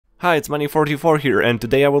Hi, it's Money44 here, and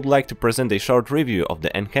today I would like to present a short review of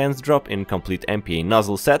the enhanced drop-in complete MPA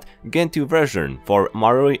nozzle set Gen.2 version for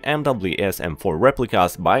Marui MWS M4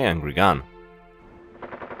 replicas by AngryGun.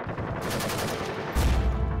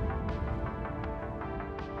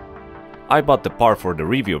 I bought the part for the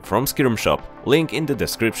review from Skirm Shop, link in the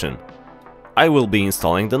description. I will be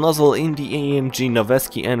installing the nozzle in the AMG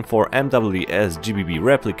Noveski N4 MWS GBB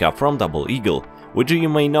replica from Double Eagle, which you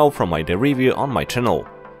may know from my review on my channel.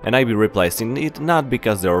 And I'll be replacing it not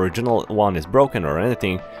because the original one is broken or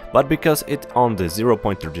anything, but because it on the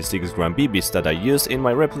 0.36 gram BBs that I use in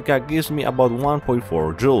my replica gives me about 1.4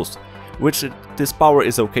 joules, which this power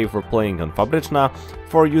is okay for playing on Fabryczna.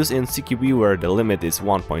 For use in CQB where the limit is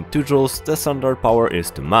 1.2 joules, the standard power is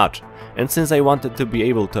too much. And since I wanted to be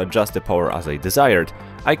able to adjust the power as I desired,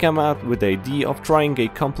 I came up with the idea of trying a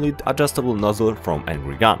complete adjustable nozzle from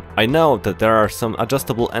AngryGun. I know that there are some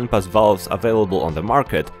adjustable NPAS valves available on the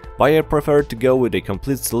market, but I prefer to go with a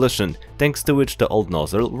complete solution, thanks to which the old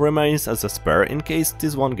nozzle remains as a spare in case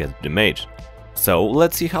this one gets damaged. So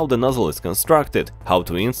let's see how the nozzle is constructed, how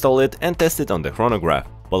to install it and test it on the chronograph.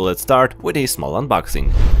 But let's start with a small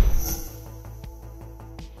unboxing.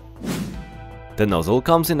 The nozzle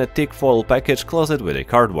comes in a thick foil package closed with a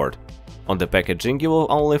cardboard. On the packaging you will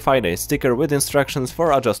only find a sticker with instructions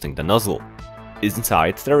for adjusting the nozzle.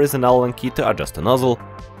 Inside there is an Allen key to adjust the nozzle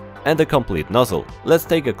and a complete nozzle. Let's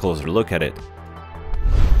take a closer look at it.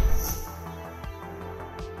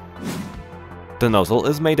 The nozzle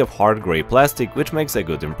is made of hard grey plastic, which makes a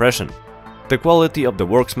good impression. The quality of the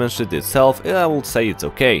workmanship itself, I would say it's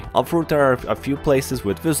okay, although there are a few places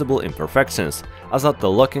with visible imperfections, as at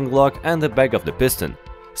the locking block and the back of the piston.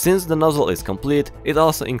 Since the nozzle is complete, it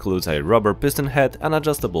also includes a rubber piston head, an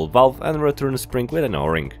adjustable valve and return spring with an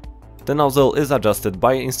O-ring. The nozzle is adjusted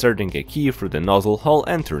by inserting a key through the nozzle hole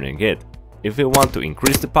and turning it. If we want to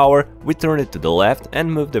increase the power, we turn it to the left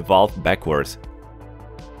and move the valve backwards.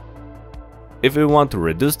 If we want to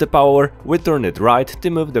reduce the power, we turn it right to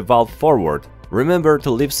move the valve forward. Remember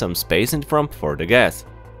to leave some space in front for the gas.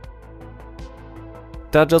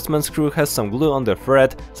 The adjustment screw has some glue on the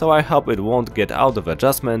thread, so I hope it won't get out of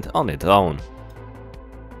adjustment on its own.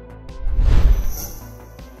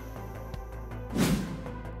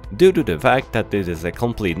 Due to the fact that this is a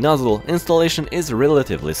complete nozzle, installation is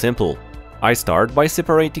relatively simple. I start by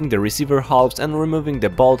separating the receiver halves and removing the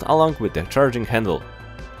bolt along with the charging handle.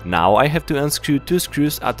 Now I have to unscrew two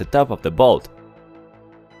screws at the top of the bolt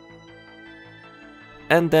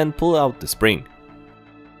and then pull out the spring.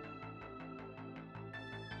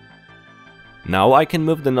 Now I can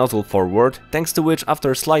move the nozzle forward, thanks to which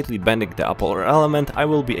after slightly bending the upper element I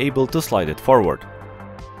will be able to slide it forward.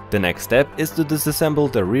 The next step is to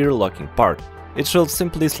disassemble the rear locking part. It should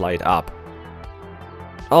simply slide up.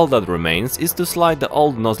 All that remains is to slide the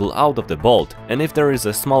old nozzle out of the bolt, and if there is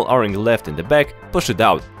a small O-ring left in the back, push it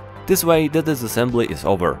out. This way the disassembly is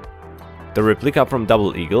over. The replica from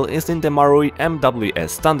Double Eagle is in the Marui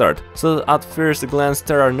MWS standard, so at first glance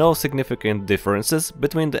there are no significant differences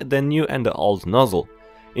between the new and the old nozzle.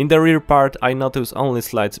 In the rear part I notice only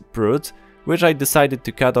slight prudes, which I decided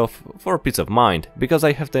to cut off for peace of mind, because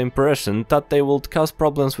I have the impression that they would cause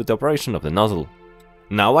problems with the operation of the nozzle.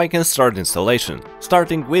 Now I can start installation,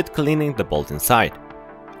 starting with cleaning the bolt inside.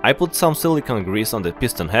 I put some silicone grease on the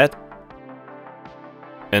piston head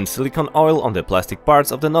and silicone oil on the plastic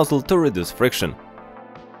parts of the nozzle to reduce friction.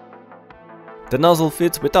 The nozzle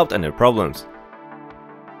fits without any problems.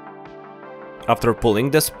 After pulling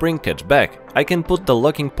the spring catch back, I can put the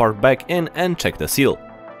locking part back in and check the seal.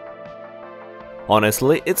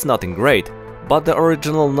 Honestly, it's nothing great, but the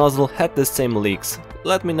original nozzle had the same leaks.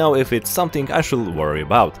 Let me know if it's something I should worry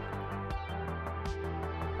about.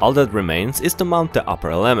 All that remains is to mount the upper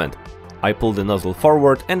element. I pull the nozzle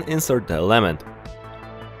forward and insert the element.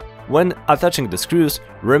 When attaching the screws,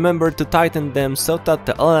 remember to tighten them so that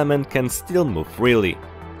the element can still move freely.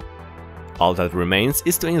 All that remains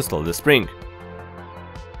is to install the spring.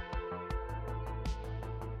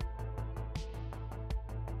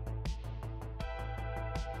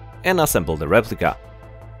 And assemble the replica.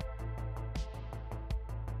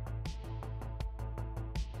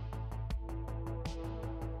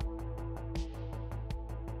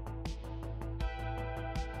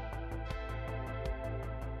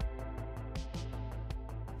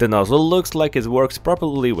 The nozzle looks like it works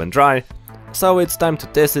properly when dry, so it's time to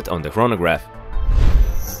test it on the chronograph.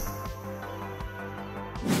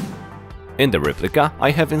 In the replica, I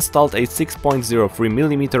have installed a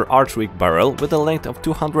 6.03mm archwick barrel with a length of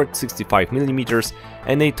 265mm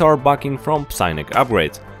and a Tor backing from Psynec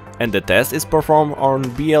Upgrades. and the test is performed on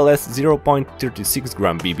BLS 0.36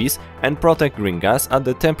 gram BBs and protect green gas at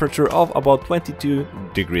the temperature of about 22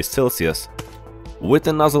 degrees Celsius. With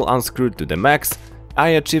the nozzle unscrewed to the max, I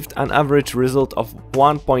achieved an average result of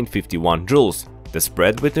 1.51 joules. The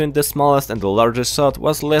spread between the smallest and the largest shot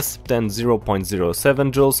was less than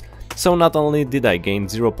 0.07 joules, so not only did I gain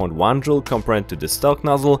 0.1 joule compared to the stock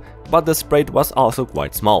nozzle, but the spread was also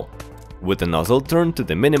quite small. With the nozzle turned to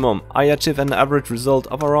the minimum, I achieved an average result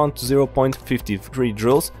of around 0.53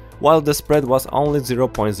 joules, while the spread was only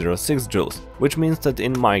 0.06 joules, which means that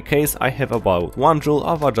in my case I have about 1 joule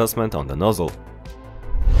of adjustment on the nozzle.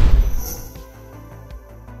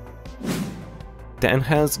 The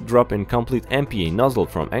enhanced drop-in complete MPA nozzle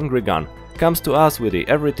from AngryGun comes to us with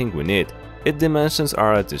everything we need. Its dimensions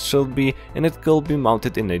are as it should be, and it could be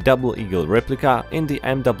mounted in a double eagle replica in the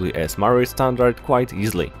MWS Marui standard quite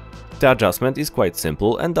easily. The adjustment is quite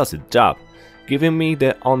simple and does its job, giving me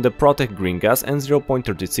on the protect green gas and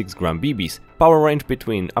 0.36 gram BBs, power range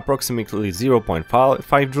between approximately 0.5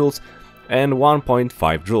 joules and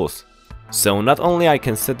 1.5 joules. So not only I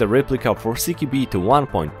can set the replica for CQB to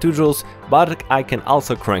 1.2 joules, but I can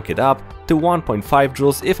also crank it up to 1.5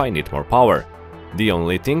 joules if I need more power. The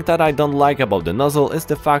only thing that I don't like about the nozzle is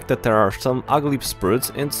the fact that there are some ugly spruts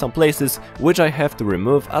in some places which I have to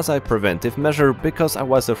remove as a preventive measure because I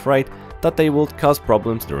was afraid that they would cause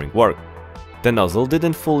problems during work. The nozzle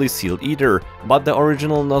didn't fully seal either, but the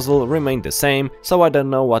original nozzle remained the same, so I don't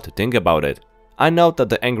know what to think about it. I know that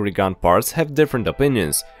the AngryGun parts have different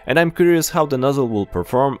opinions, and I'm curious how the nozzle will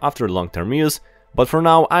perform after long-term use, but for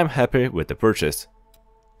now I'm happy with the purchase.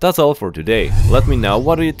 That's all for today. Let me know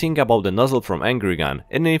what do you think about the nozzle from AngryGun,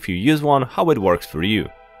 and if you use one, how it works for you.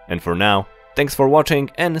 And for now, thanks for watching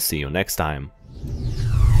and see you next time.